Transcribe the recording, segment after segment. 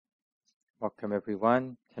Welcome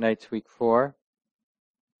everyone. Tonight's week 4.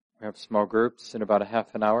 We have small groups in about a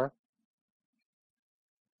half an hour.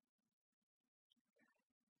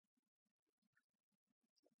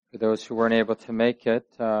 For those who weren't able to make it,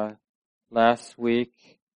 last week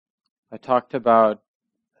I talked about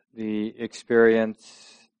the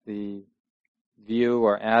experience, the view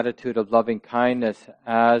or attitude of loving kindness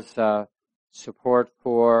as support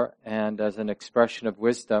for and as an expression of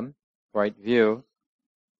wisdom, right view.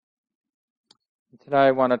 Today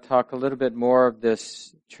I want to talk a little bit more of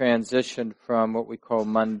this transition from what we call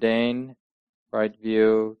mundane right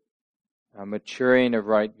view, maturing of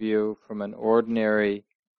right view from an ordinary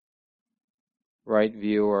right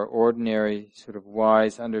view or ordinary sort of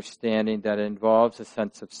wise understanding that involves a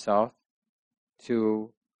sense of self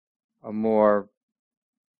to a more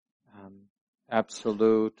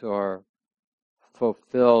absolute or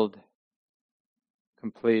fulfilled,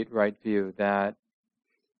 complete right view that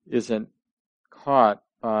isn't caught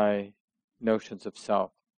by notions of self,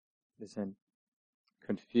 isn't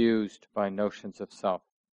confused by notions of self.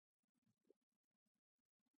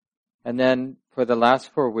 And then for the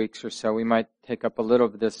last 4 weeks or so, we might take up a little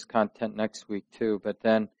of this content next week too, but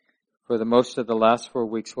then for the most of the last 4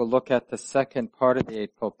 weeks, we'll look at the second part of the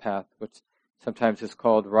Eightfold Path, which sometimes is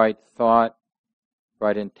called right thought,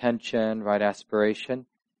 right intention, right aspiration.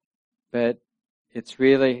 But it's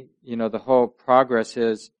really, the whole progress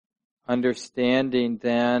is understanding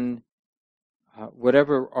then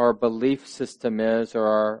whatever our belief system is or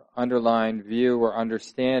our underlying view or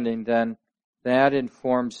understanding, then that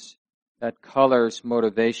informs, that colors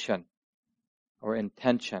motivation or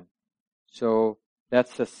intention. So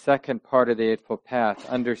that's the second part of the Eightfold Path,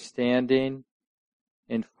 understanding,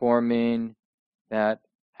 informing that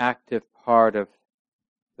active part of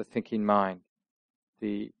the thinking mind.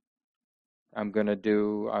 The I'm going to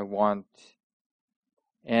do, I want.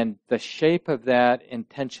 And the shape of that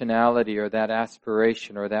intentionality or that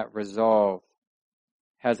aspiration or that resolve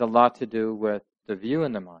has a lot to do with the view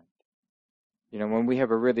in the mind. When we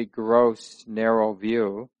have a really gross, narrow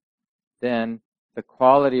view, then the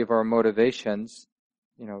quality of our motivations,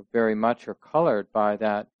 very much are colored by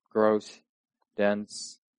that gross,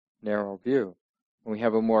 dense, narrow view. When we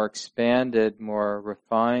have a more expanded, more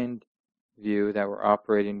refined view that we're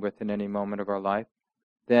operating with in any moment of our life,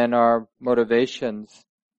 then our motivations,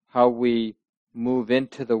 how we move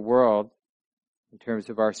into the world in terms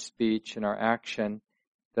of our speech and our action,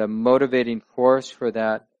 the motivating force for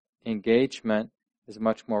that engagement is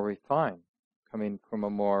much more refined, coming from a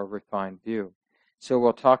more refined view. So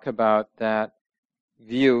we'll talk about that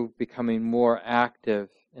view becoming more active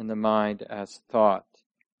in the mind as thought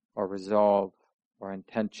or resolve or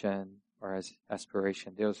intention or as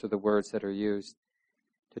aspiration. Those are the words that are used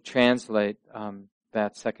to translate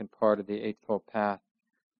that second part of the Eightfold Path.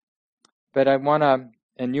 But I want to,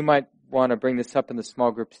 and you might want to bring this up in the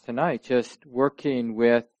small groups tonight, just working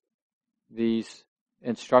with these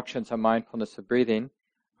instructions on mindfulness of breathing.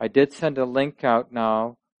 I did send a link out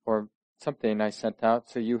now, or something I sent out,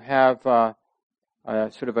 so you have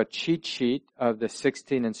sort of a cheat sheet of the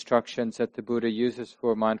 16 instructions that the Buddha uses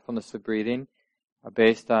for mindfulness of breathing,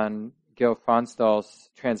 based on Gil Fronsdal's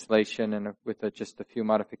translation and with just a few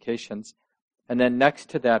modifications. And then next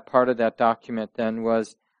to that, part of that document then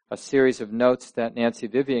was a series of notes that Nancy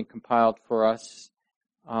Vivian compiled for us,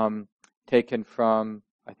 taken from,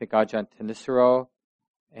 I think, Ajahn Thanissaro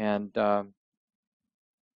and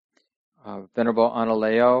Venerable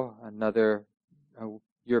Anileo, another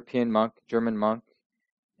European monk, German monk,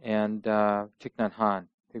 and Thich Nhat Hanh.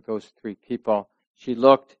 I think those 3 people. She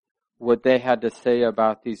looked what they had to say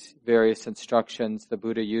about these various instructions the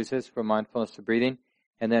Buddha uses for mindfulness of breathing,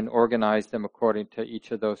 and then organized them according to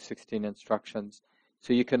each of those 16 instructions.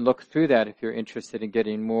 So you can look through that if you're interested in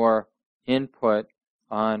getting more input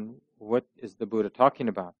on what is the Buddha talking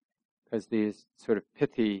about, because these sort of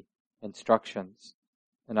pithy instructions,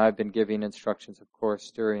 and I've been giving instructions, of course,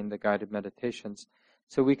 during the guided meditations,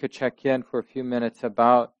 so we could check in for a few minutes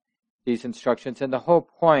about these instructions. And the whole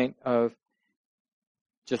point of,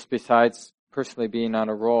 just besides personally being on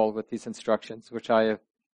a roll with these instructions, which I have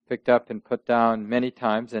picked up and put down many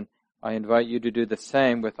times, and I invite you to do the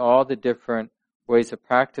same with all the different ways of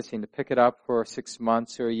practicing, to pick it up for 6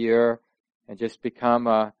 months or a year and just become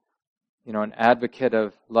an advocate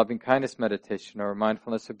of loving kindness meditation or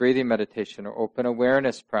mindfulness of breathing meditation or open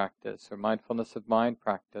awareness practice or mindfulness of mind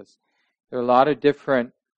practice. There are a lot of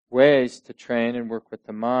different ways to train and work with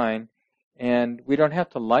the mind, and we don't have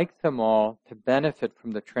to like them all to benefit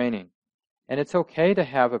from the training. And it's okay to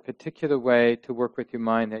have a particular way to work with your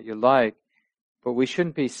mind that you like, but we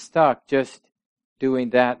shouldn't be stuck just doing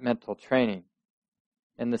that mental training.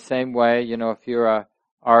 In the same way, if you're an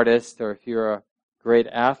artist or if you're a great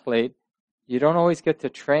athlete, you don't always get to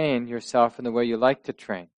train yourself in the way you like to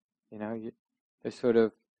train. We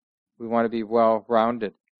want to be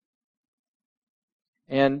well-rounded.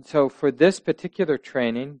 And so for this particular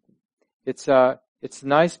training, it's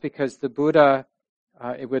nice because the Buddha,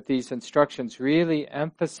 with these instructions, really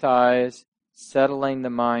emphasize settling the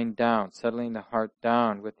mind down, settling the heart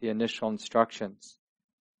down with the initial instructions,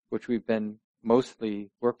 which we've been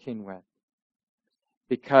mostly working with.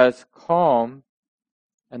 Because calm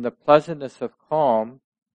and the pleasantness of calm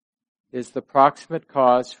is the proximate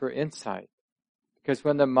cause for insight. Because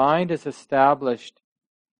when the mind is established,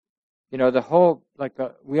 we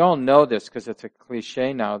all know this because it's a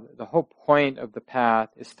cliche now, the whole point of the path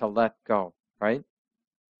is to let go, right?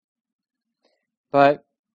 But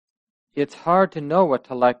it's hard to know what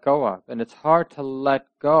to let go of, and it's hard to let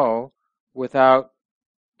go without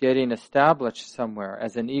getting established somewhere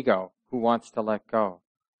as an ego who wants to let go.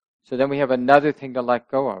 So then we have another thing to let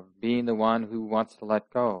go of, being the one who wants to let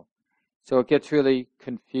go. So it gets really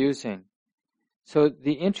confusing. So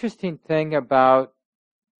the interesting thing about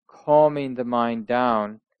calming the mind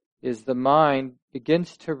down is the mind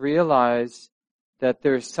begins to realize that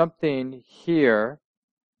there's something here,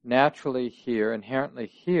 naturally here, inherently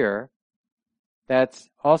here, that's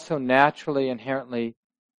also naturally, inherently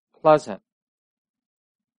pleasant.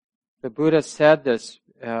 The Buddha said this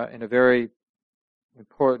in a very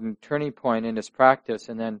important turning point in his practice,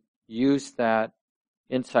 and then used that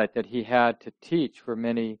insight that he had to teach for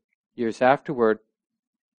many years afterward.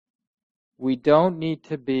 We don't need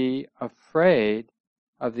to be afraid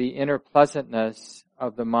of the inner pleasantness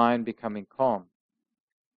of the mind becoming calm,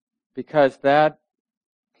 because that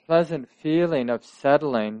pleasant feeling of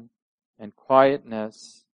settling and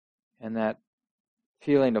quietness and that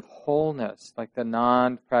feeling of wholeness, like the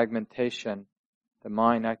non-fragmentation, the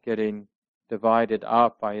mind not getting divided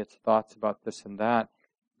up by its thoughts about this and that,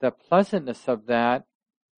 the pleasantness of that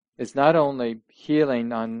is not only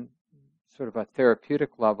healing on sort of a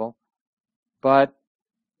therapeutic level, but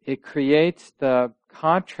it creates the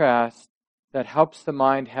contrast that helps the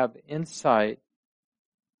mind have insight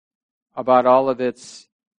about all of its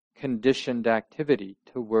conditioned activity,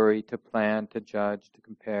 to worry, to plan, to judge, to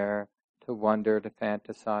compare, to wonder, to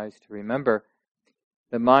fantasize, to remember.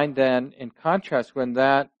 The mind then, in contrast, when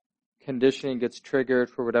that conditioning gets triggered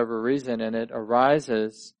for whatever reason and it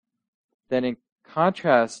arises, then in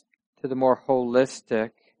contrast to the more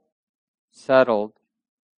holistic, settled,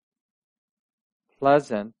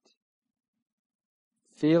 pleasant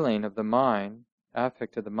feeling of the mind,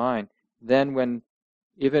 affect of the mind, then when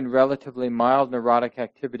even relatively mild neurotic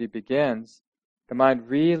activity begins, the mind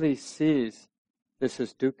really sees this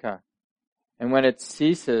is dukkha. And when it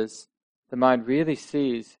ceases, the mind really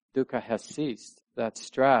sees dukkha has ceased. That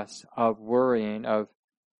stress of worrying, of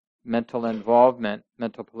mental involvement,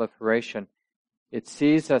 mental proliferation. It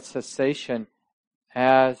sees that cessation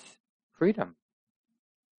as freedom.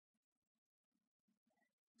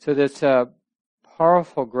 So this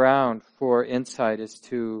powerful ground for insight is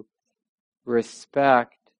to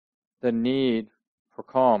respect the need for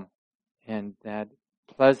calm and that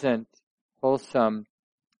pleasant, wholesome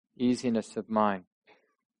easiness of mind.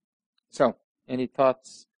 So, any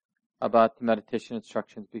thoughts about the meditation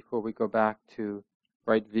instructions before we go back to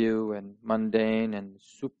right view and mundane and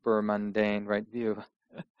super mundane right view?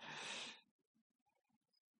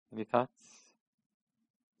 Any thoughts?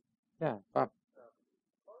 Yeah, Bob.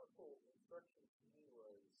 Powerful instruction to me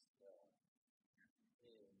was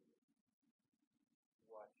in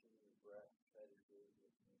watching your breath, meditating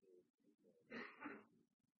with me,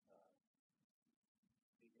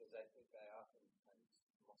 because I think I oftentimes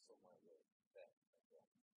muscle my way back to my breath.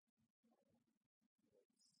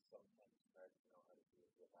 It's sometimes hard to know how to do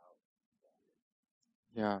it without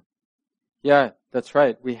that. Yeah, that's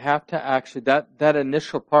right. We have to actually, that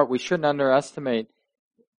initial part, we shouldn't underestimate.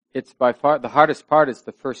 It's by far, the hardest part is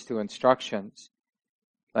the first two instructions.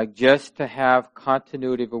 Like just to have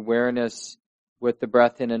continuity of awareness with the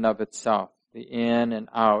breath in and of itself, the in and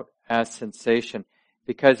out as sensation.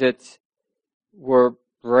 Because we're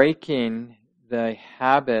breaking the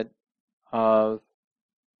habit of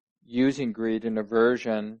using greed and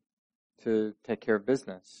aversion to take care of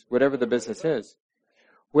business, whatever the business is.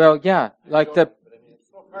 Well, yeah, like it's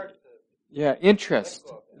so hard to interest.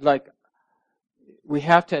 Like we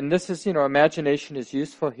have to, and this is, imagination is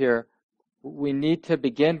useful here. We need to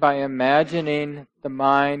begin by imagining the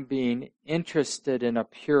mind being interested in a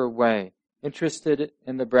pure way, interested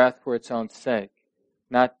in the breath for its own sake,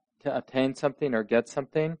 not to attain something or get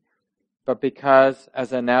something, but because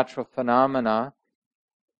as a natural phenomena,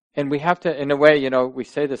 and we have to, in a way, we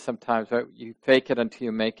say this sometimes, right? You fake it until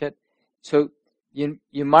you make it. So you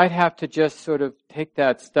might have to just sort of take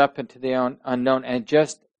that step into the unknown and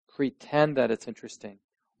just pretend that it's interesting,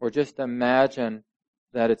 or just imagine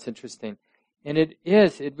that it's interesting. And it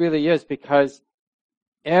really is, because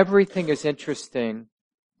everything is interesting.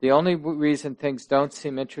 The only reason things don't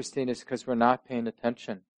seem interesting is because we're not paying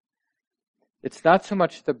attention. It's not so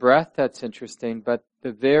much the breath that's interesting, but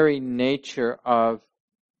the very nature of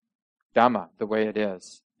Dhamma, the way it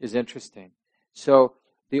is interesting. So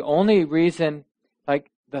the only reason,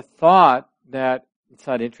 like the thought that it's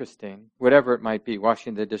not interesting, whatever it might be,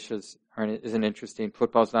 washing the dishes isn't interesting,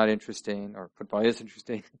 football's not interesting, or football is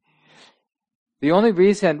interesting. The only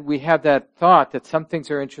reason we have that thought that some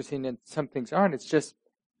things are interesting and some things aren't, it's just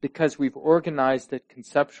because we've organized it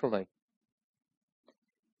conceptually.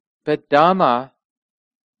 But Dhamma,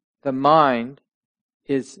 the mind,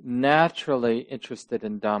 is naturally interested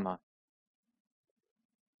in Dhamma.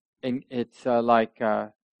 And it's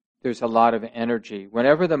there's a lot of energy.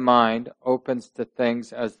 Whenever the mind opens to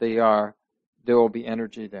things as they are, there will be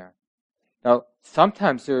energy there. Now,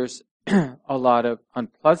 sometimes there's a lot of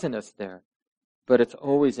unpleasantness there, but it's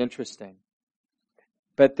always interesting.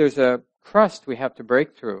 But there's a crust we have to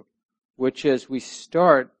break through, which is we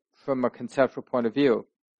start from a conceptual point of view.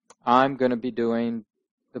 I'm going to be doing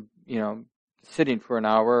sitting for an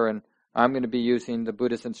hour, and I'm going to be using the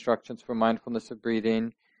Buddha's instructions for mindfulness of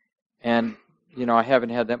breathing, and I haven't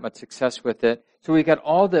had that much success with it. So we got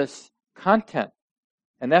all this content,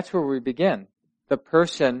 and that's where we begin. The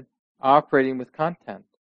person operating with content.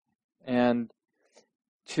 And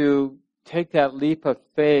to take that leap of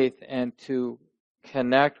faith and to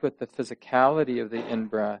connect with the physicality of the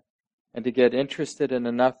in-breath, and to get interested in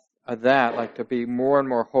enough of that, like to be more and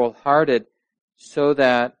more wholehearted, so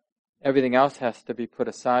that everything else has to be put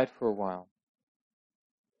aside for a while.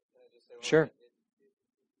 Sure.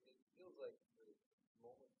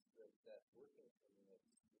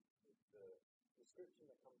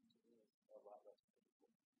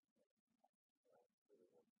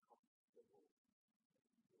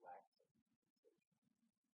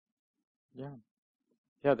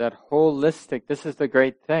 Yeah, that holistic, this is the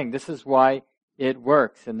great thing. This is why it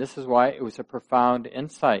works, and this is why it was a profound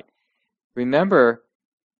insight. Remember,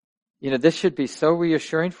 this should be so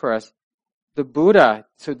reassuring for us. The Buddha,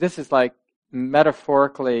 so this is like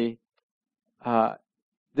metaphorically,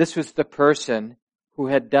 this was the person who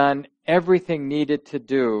had done everything needed to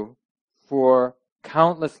do for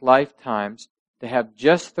countless lifetimes to have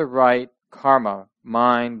just the right karma,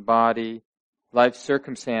 mind, body, life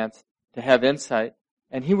circumstance, to have insight.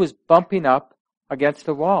 And he was bumping up against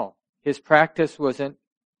the wall. His practice wasn't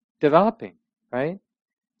developing, right?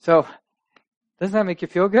 So, doesn't that make you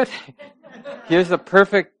feel good? Here's the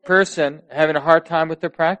perfect person having a hard time with their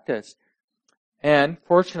practice. And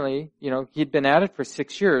fortunately, he'd been at it for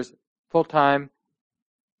 6 years, full-time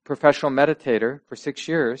professional meditator for 6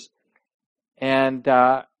 years, and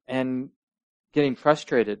getting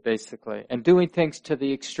frustrated, basically, and doing things to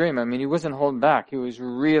the extreme. I mean, he wasn't holding back. He was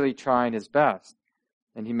really trying his best.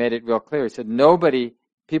 And he made it real clear. He said,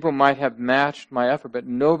 people might have matched my effort, but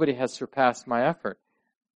nobody has surpassed my effort.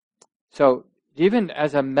 So even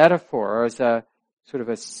as a metaphor, or as a sort of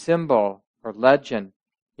a symbol or legend,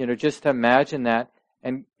 just imagine that,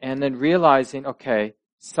 and then realizing, okay,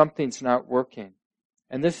 something's not working.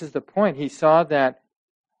 And this is the point. He saw that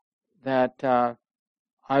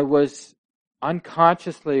I was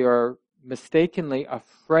unconsciously or mistakenly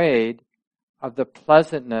afraid of the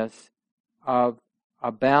pleasantness of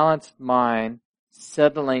a balanced mind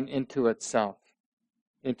settling into itself,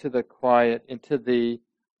 into the quiet, into the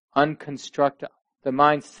unconstructed, the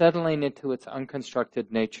mind settling into its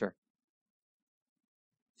unconstructed nature.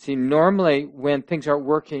 See, normally when things aren't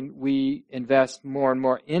working, we invest more and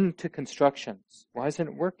more into constructions. Why isn't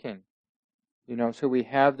it working? So we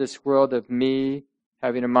have this world of me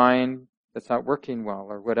having a mind that's not working well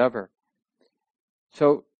or whatever.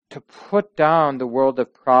 So to put down the world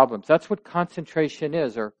of problems, that's what concentration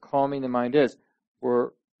is, or calming the mind is.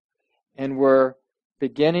 We're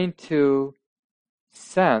beginning to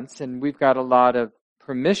sense, and we've got a lot of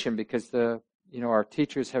permission because our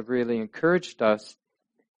teachers have really encouraged us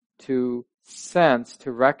to sense,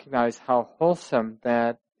 to recognize how wholesome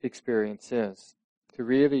that experience is, to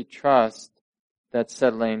really trust that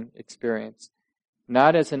settling experience,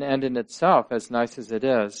 not as an end in itself, as nice as it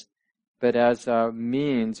is, but as a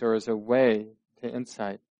means or as a way to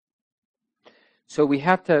insight. So we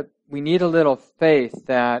need a little faith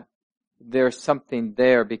that there's something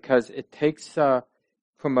there, because it takes,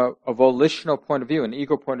 from a volitional point of view, an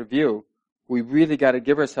ego point of view, we really got to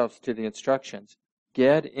give ourselves to the instructions.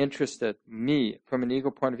 get interested, me, from an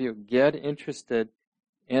ego point of view, get interested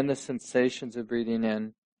in the sensations of breathing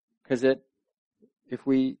in, because if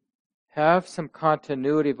we have some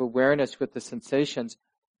continuity of awareness with the sensations,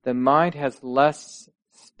 the mind has less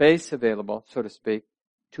space available, so to speak,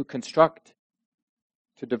 to construct,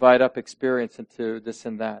 to divide up experience into this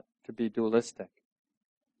and that, to be dualistic.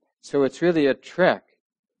 So it's really a trick.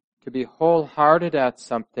 To be wholehearted at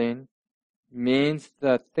something means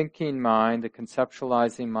the thinking mind, the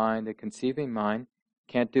conceptualizing mind, the conceiving mind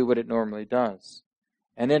can't do what it normally does.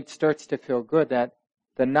 And it starts to feel good that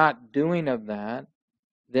the not doing of that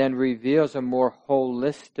then reveals a more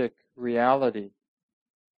holistic reality.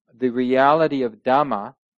 The reality of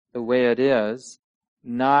Dhamma, the way it is,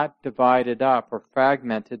 not divided up or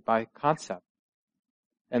fragmented by concept.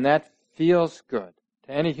 And that feels good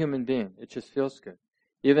to any human being. It just feels good.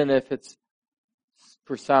 Even if it's,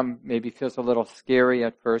 for some, maybe feels a little scary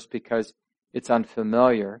at first because it's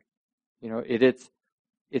unfamiliar.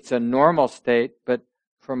 It's a normal state, but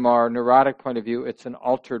from our neurotic point of view, it's an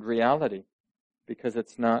altered reality because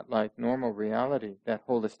it's not like normal reality, that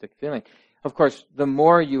holistic feeling. Of course, the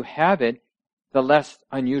more you have it, the less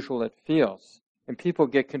unusual it feels. And people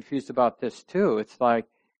get confused about this too. It's like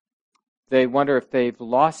they wonder if they've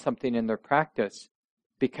lost something in their practice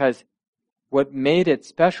because what made it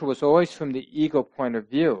special was always from the ego point of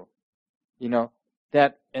view.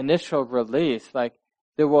 That initial release, like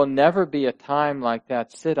there will never be a time like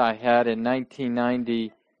that sit I had in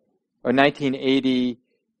 1990 or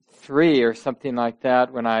 1983 or something like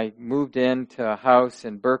that when I moved into a house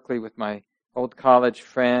in Berkeley with my old college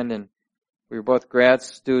friend, and we were both grad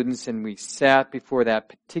students, and we sat before that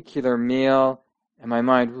particular meal and my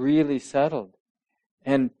mind really settled.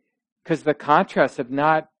 And because the contrast of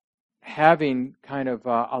not having kind of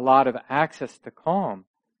a lot of access to calm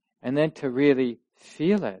and then to really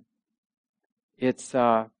feel it, it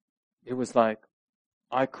was like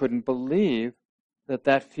I couldn't believe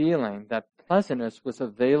that feeling, that pleasantness was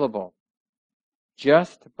available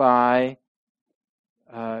just by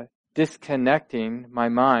disconnecting my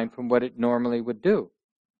mind from what it normally would do,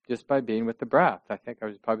 just by being with the breath. I think I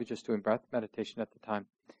was probably just doing breath meditation at the time.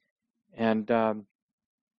 And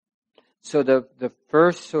so the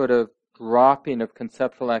first sort of dropping of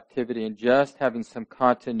conceptual activity and just having some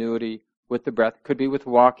continuity with the breath, could be with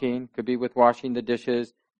walking, could be with washing the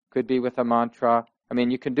dishes, could be with a mantra. I mean,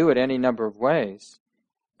 you can do it any number of ways,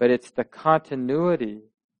 but it's the continuity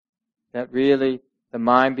that really the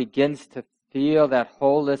mind begins to feel that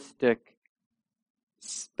holistic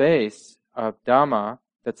space of Dhamma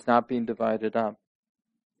that's not being divided up.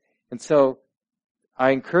 And so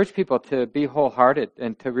I encourage people to be wholehearted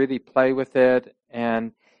and to really play with it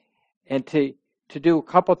and to do a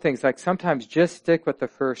couple things, like sometimes just stick with the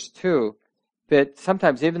first two, but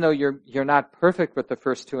sometimes even though you're not perfect with the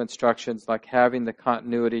first two instructions, like having the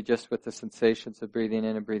continuity just with the sensations of breathing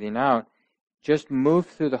in and breathing out, just move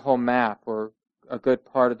through the whole map or a good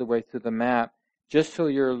part of the way through the map, just so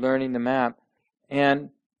you're learning the map and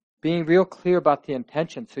being real clear about the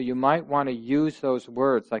intention. So you might want to use those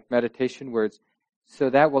words, like meditation words, so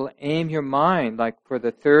that will aim your mind, like for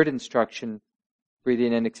the third instruction,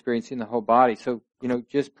 breathing and experiencing the whole body. So,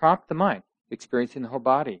 just prompt the mind, experiencing the whole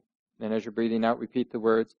body. And as you're breathing out, repeat the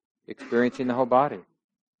words, experiencing the whole body.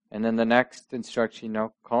 And then the next instruction,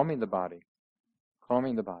 calming the body,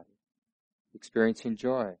 experiencing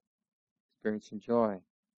joy,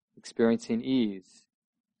 experiencing ease,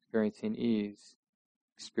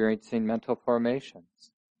 experiencing mental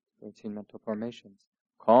formations,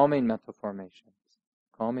 calming mental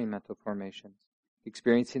formations,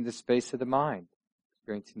 experiencing the space of the mind,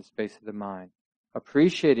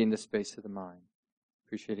 appreciating the space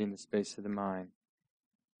of the mind.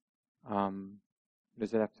 What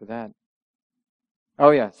is it after that?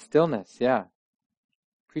 Oh yeah, stillness, yeah.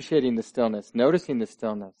 Appreciating the stillness, noticing the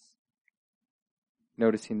stillness,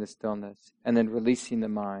 and then releasing the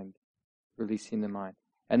mind.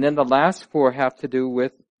 And then the last four have to do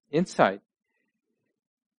with insight,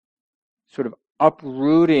 sort of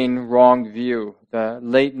uprooting wrong view, the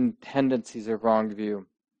latent tendencies of wrong view.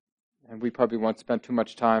 And we probably won't spend too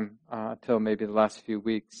much time until maybe the last few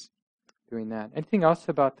weeks doing that. Anything else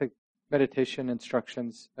about the meditation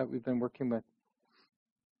instructions that we've been working with?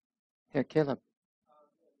 Yeah, Caleb.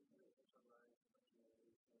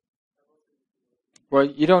 Well,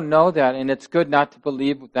 you don't know that, and it's good not to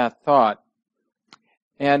believe that thought.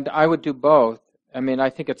 And I would do both. I mean, I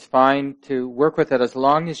think it's fine to work with it as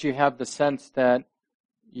long as you have the sense that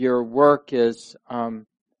your work is,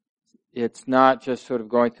 it's not just sort of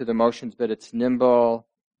going through the motions, but it's nimble,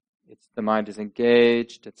 the mind is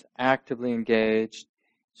engaged, it's actively engaged,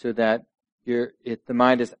 so that The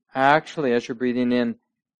mind is actually, as you're breathing in,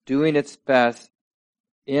 doing its best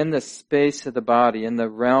in the space of the body, in the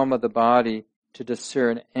realm of the body, to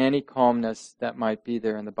discern any calmness that might be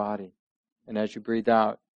there in the body. And as you breathe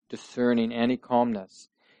out, discerning any calmness.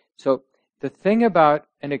 So the thing about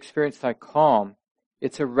an experience like calm,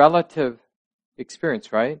 it's a relative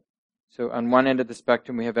experience, right? So on one end of the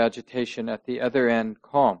spectrum we have agitation, at the other end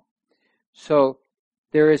calm. So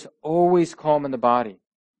there is always calm in the body.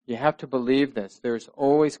 You have to believe this. There's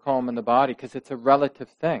always calm in the body because it's a relative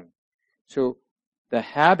thing. So the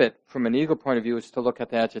habit from an ego point of view is to look at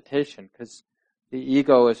the agitation because the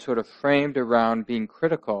ego is sort of framed around being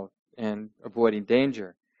critical and avoiding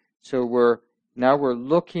danger. So we're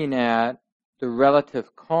looking at the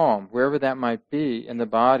relative calm, wherever that might be in the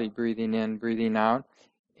body, breathing in, breathing out.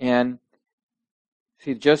 And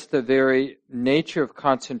see, just the very nature of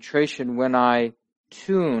concentration, when I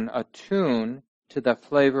attune to the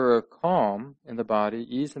flavor of calm in the body,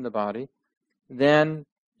 ease in the body, then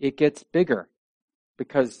it gets bigger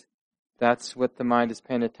because that's what the mind is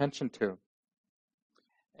paying attention to.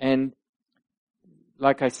 And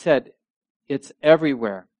like I said, it's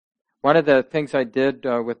everywhere. One of the things I did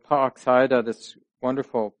with Pa Oksida, this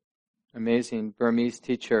wonderful, amazing Burmese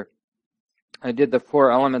teacher, I did the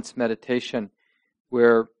 4 elements meditation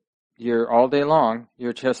where you're all day long,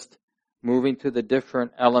 you're just moving through the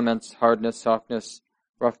different elements, hardness, softness,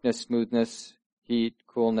 roughness, smoothness, heat,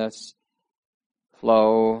 coolness,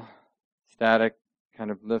 flow, static, kind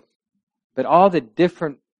of lift. But all the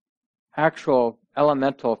different actual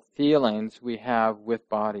elemental feelings we have with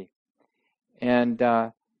body. And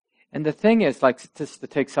the thing is, like, just to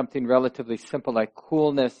take something relatively simple like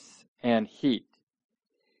coolness and heat.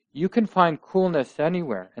 You can find coolness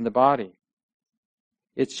anywhere in the body.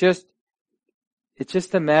 It's just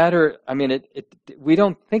a matter, I mean, we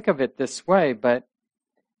don't think of it this way, but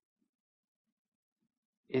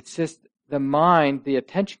it's just the mind, the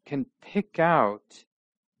attention can pick out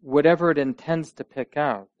whatever it intends to pick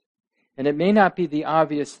out. And it may not be the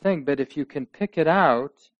obvious thing, but if you can pick it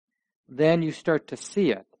out, then you start to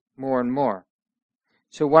see it more and more.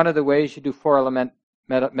 So one of the ways you do 4-element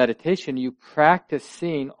meditation, you practice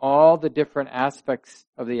seeing all the different aspects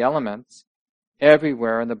of the elements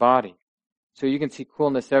everywhere in the body. So you can see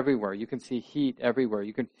coolness everywhere. You can see heat everywhere.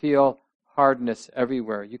 You can feel hardness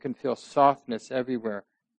everywhere. You can feel softness everywhere.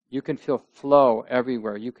 You can feel flow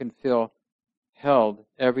everywhere. You can feel held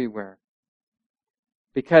everywhere.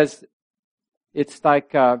 Because it's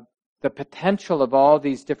like the potential of all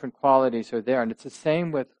these different qualities are there. And it's the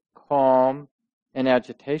same with calm and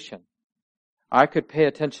agitation. I could pay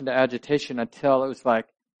attention to agitation until it was like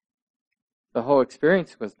the whole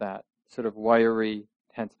experience was that sort of wiry,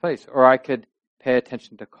 tense place. Or I could pay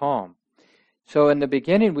attention to calm. So in the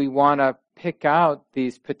beginning, we want to pick out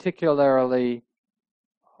these particularly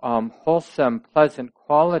wholesome, pleasant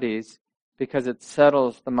qualities because it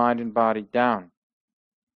settles the mind and body down.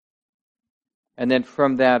 And then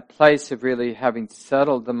from that place of really having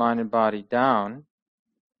settled the mind and body down,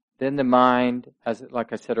 then the mind,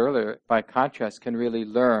 like I said earlier, by contrast, can really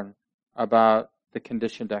learn about the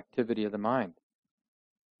conditioned activity of the mind.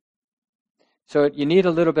 So you need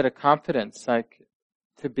a little bit of confidence, like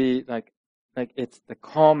to be like it's the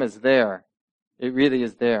calm is there. It really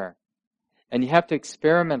is there. And you have to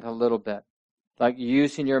experiment a little bit, like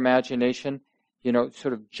using your imagination,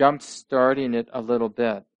 sort of jump starting it a little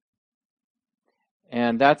bit.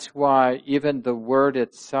 And that's why even the word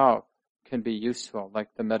itself can be useful, like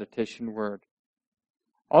the meditation word.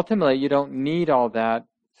 Ultimately, you don't need all that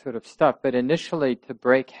sort of stuff, but initially to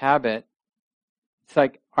break habit, it's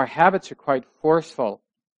like our habits are quite forceful.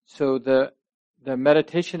 So the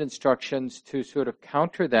meditation instructions to sort of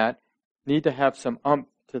counter that need to have some umph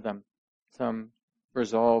to them, some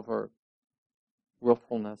resolve or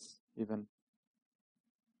willfulness even.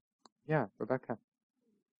 Yeah, Rebecca.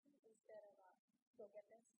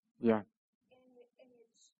 Yeah.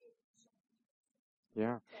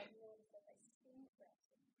 Yeah.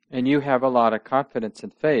 And you have a lot of confidence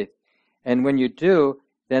and faith. And when you do,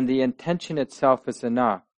 then the intention itself is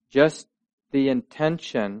enough. Just the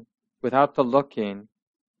intention, without the looking,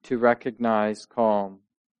 to recognize calm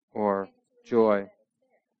or joy.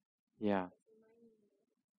 Yeah.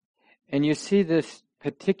 And you see this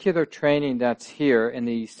particular training that's here in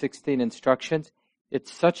the 16 instructions,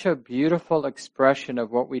 it's such a beautiful expression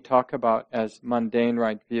of what we talk about as mundane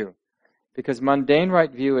right view. Because mundane right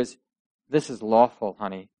view is, this is lawful,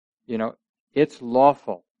 honey. It's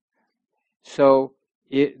lawful. So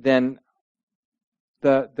then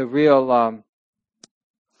the real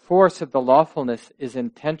force of the lawfulness is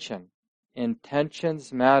intention.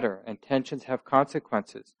 Intentions matter. Intentions have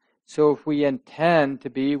consequences. So if we intend to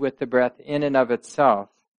be with the breath in and of itself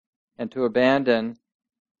and to abandon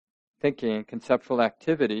thinking, conceptual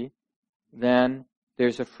activity, then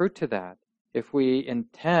there's a fruit to that. If we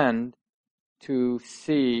intend to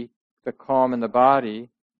see the calm in the body,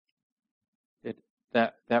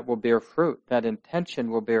 that will bear fruit. That intention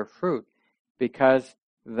will bear fruit because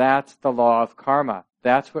that's the law of karma.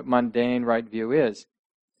 That's what mundane right view is.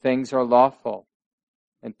 Things are lawful.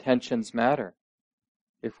 Intentions matter.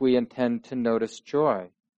 If we intend to notice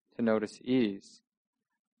joy, to notice ease.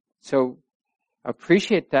 So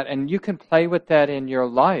appreciate that, and you can play with that in your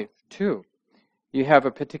life too. You have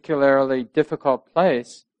a particularly difficult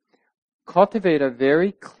place. Cultivate a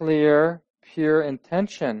very clear, pure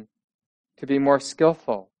intention to be more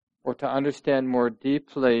skillful or to understand more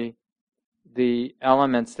deeply the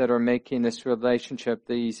elements that are making this relationship,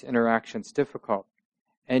 these interactions difficult.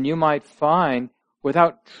 And you might find,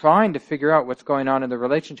 without trying to figure out what's going on in the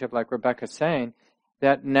relationship, like Rebecca's saying,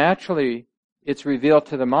 that naturally it's revealed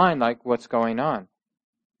to the mind like what's going on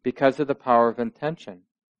because of the power of intention.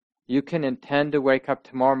 You can intend to wake up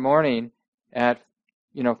tomorrow morning at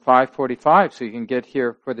 5:45 so you can get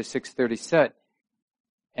here for the 6:30 sit.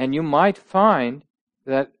 And you might find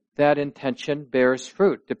that that intention bears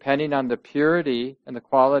fruit. Depending on the purity and the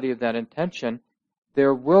quality of that intention,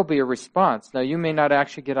 there will be a response. Now, you may not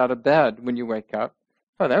actually get out of bed when you wake up.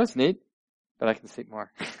 Oh, that was neat, but I can sleep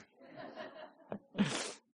more.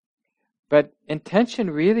 But intention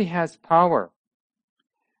really has power.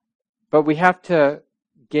 But we have to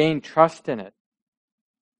gain trust in it.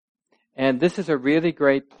 And this is a really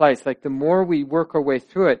great place. Like the more we work our way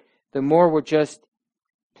through it, the more we're just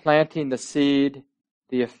planting the seed,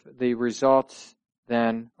 the results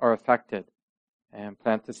then are affected. And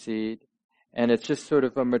plant the seed. And it's just sort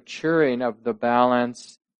of a maturing of the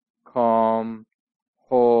balanced, calm,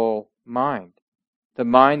 whole mind. The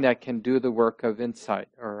mind that can do the work of insight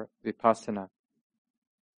or vipassana.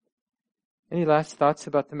 Any last thoughts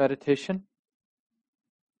about the meditation?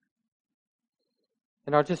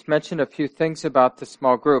 And I'll just mention a few things about the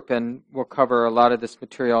small group, and we'll cover a lot of this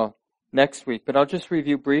material next week. But I'll just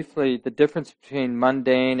review briefly the difference between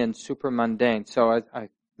mundane and supermundane. So I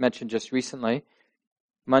mentioned just recently,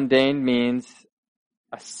 mundane means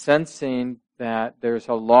a sensing that there's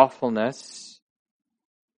a lawfulness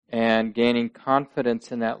and gaining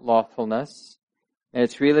confidence in that lawfulness. And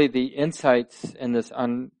it's really the insights in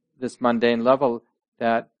this mundane level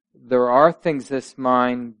that there are things this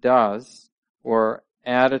mind does, or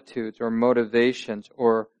attitudes, or motivations,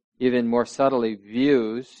 or even more subtly,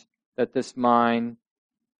 views that this mind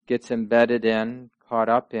gets embedded in, caught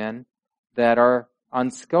up in, that are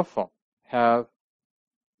unskillful, have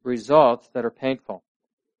results that are painful.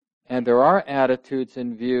 And there are attitudes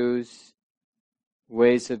and views,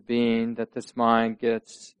 ways of being that this mind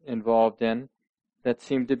gets involved in that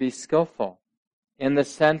seem to be skillful in the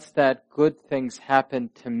sense that good things happen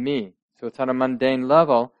to me. So it's on a mundane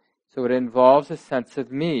level, so it involves a sense of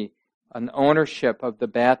me, an ownership of the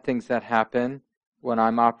bad things that happen when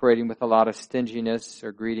I'm operating with a lot of stinginess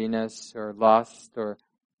or greediness or lust or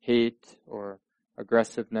hate or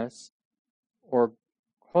aggressiveness, or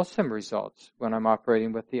wholesome results when I'm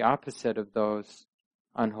operating with the opposite of those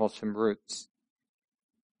unwholesome roots.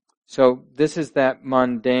 So this is that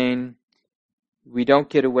mundane. We don't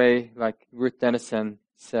get away, like Ruth Dennison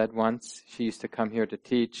said once. She used to come here to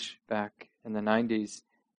teach back in the 90s.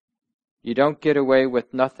 You don't get away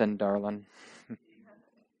with nothing, darling.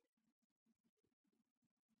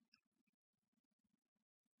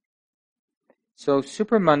 So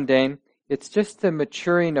supermundane, it's just the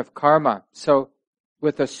maturing of karma. So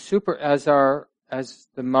with a as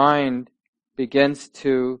the mind begins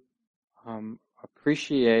to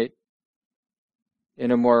appreciate in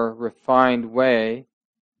a more refined way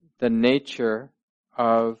the nature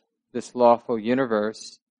of this lawful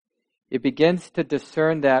universe, it begins to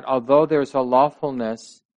discern that although there's a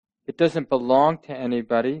lawfulness, it doesn't belong to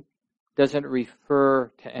anybody, doesn't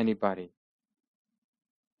refer to anybody.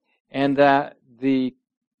 And that the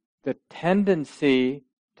tendency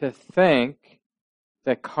to think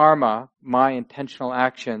that karma, my intentional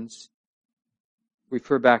actions,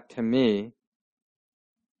 refer back to me,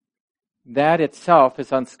 that itself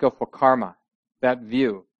is unskillful karma, that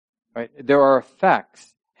view. Right? There are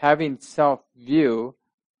effects. Having self-view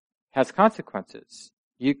has consequences.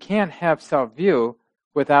 You can't have self-view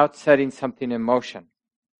without setting something in motion.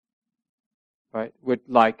 Right? With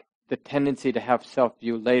like the tendency to have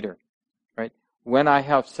self-view later. Right? When I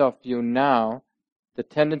have self-view now, the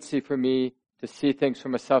tendency for me to see things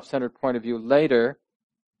from a self-centered point of view later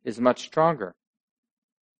is much stronger.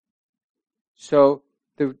 So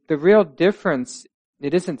the real difference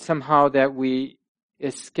it isn't somehow that we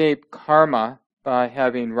escape karma by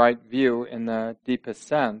having right view in the deepest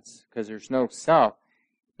sense, because there's no self.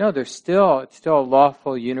 No, it's still a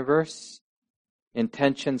lawful universe.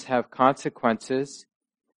 Intentions have consequences,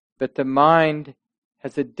 but the mind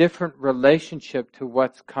has a different relationship to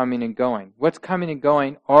what's coming and going. What's coming and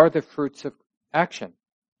going are the fruits of action,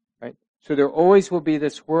 right? So there always will be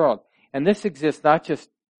this world. And this exists not just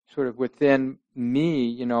sort of within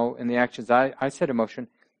me, in the actions I set in motion,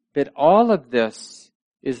 but all of this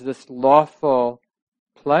is this lawful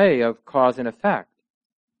play of cause and effect.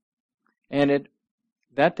 And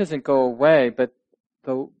that doesn't go away, but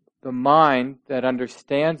the mind that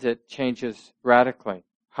understands it changes radically.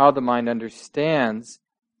 How the mind understands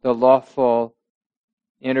the lawful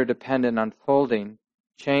interdependent unfolding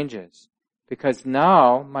changes. Because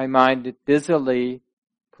now my mind busily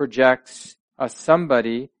projects a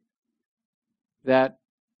somebody that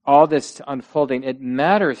all this unfolding, it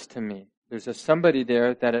matters to me. There's a somebody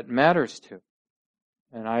there that it matters to.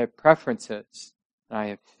 And I have preferences. And I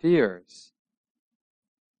have fears.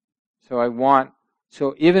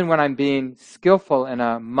 So even when I'm being skillful in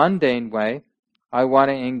a mundane way, I want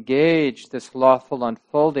to engage this lawful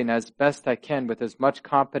unfolding as best I can with as much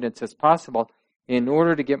competence as possible in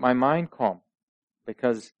order to get my mind calm.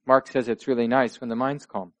 Because Mark says it's really nice when the mind's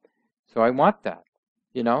calm. So I want that,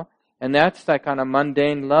 And that's like on a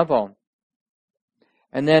mundane level.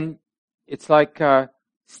 And then it's like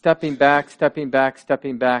stepping back,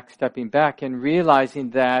 and realizing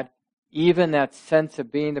that even that sense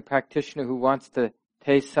of being the practitioner who wants to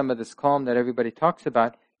taste some of this calm that everybody talks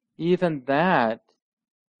about, even that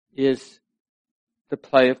is the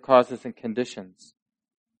play of causes and conditions.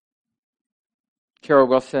 Carol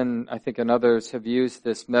Wilson, I think, and others have used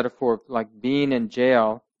this metaphor of like being in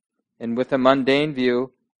jail. And with a mundane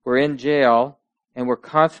view, we're in jail and we're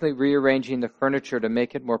constantly rearranging the furniture to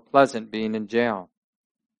make it more pleasant being in jail.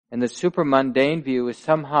 And the super mundane view is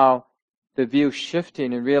somehow the view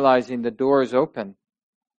shifting and realizing the door is open.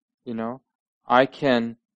 I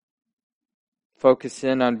can focus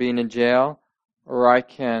in on being in jail, or I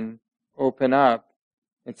can open up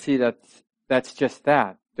and see that's just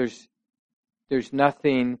that. There's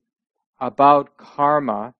nothing about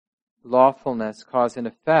karma, lawfulness, cause and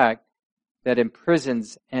effect, that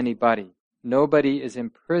imprisons anybody. Nobody is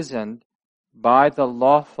imprisoned by the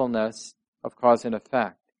lawfulness of cause and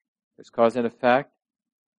effect. There's cause and effect,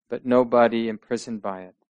 but nobody imprisoned by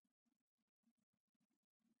it.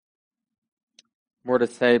 More to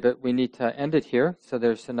say, but we need to end it here, so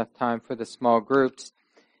there's enough time for the small groups.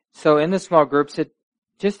 So in the small groups,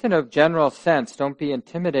 just in a general sense, don't be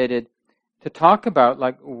intimidated to talk about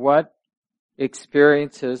like what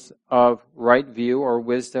experiences of right view or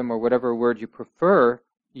wisdom or whatever word you prefer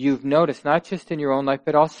you've noticed, not just in your own life,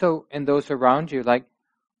 but also in those around you. Like,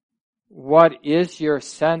 what is your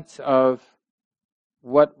sense of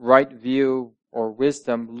what right view or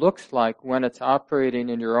wisdom looks like when it's operating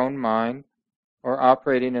in your own mind or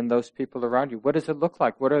operating in those people around you? What does it look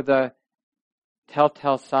like? What are the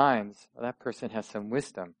telltale signs? Well, that person has some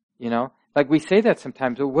wisdom, Like we say that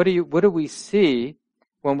sometimes, but what do we see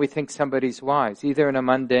when we think somebody's wise, either in a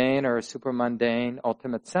mundane or a super mundane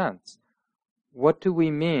ultimate sense? What do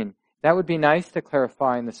we mean? That would be nice to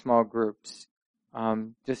clarify in the small groups,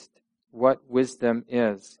 just what wisdom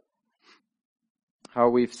is, how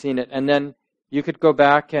we've seen it. And then you could go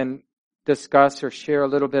back and discuss or share a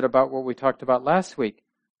little bit about what we talked about last week,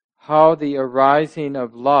 how the arising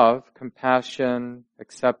of love, compassion,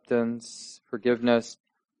 acceptance, forgiveness,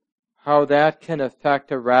 how that can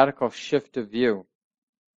affect a radical shift of view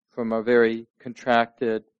from a very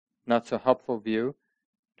contracted, not so helpful view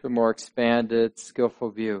to a more expanded, skillful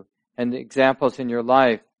view. And the examples in your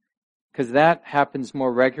life, because that happens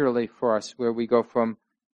more regularly for us, where we go from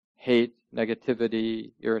hate,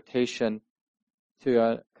 negativity, irritation, to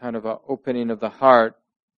a kind of an opening of the heart,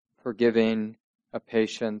 forgiving, a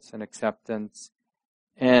patience and acceptance.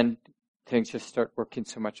 And things just start working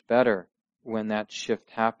so much better when that shift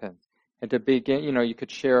happens. And to begin, you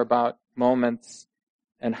could share about moments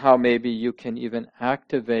and how maybe you can even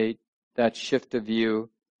activate that shift of view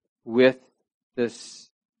with this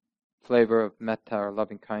flavor of metta or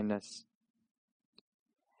loving kindness,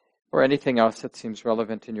 or anything else that seems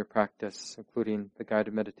relevant in your practice, including the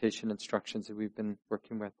guided meditation instructions that we've been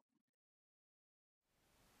working with.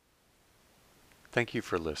 Thank you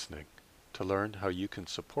for listening. To learn how you can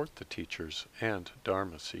support the teachers and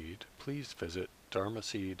Dharma Seed, please visit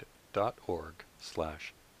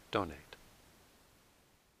dharmaseed.org/donate.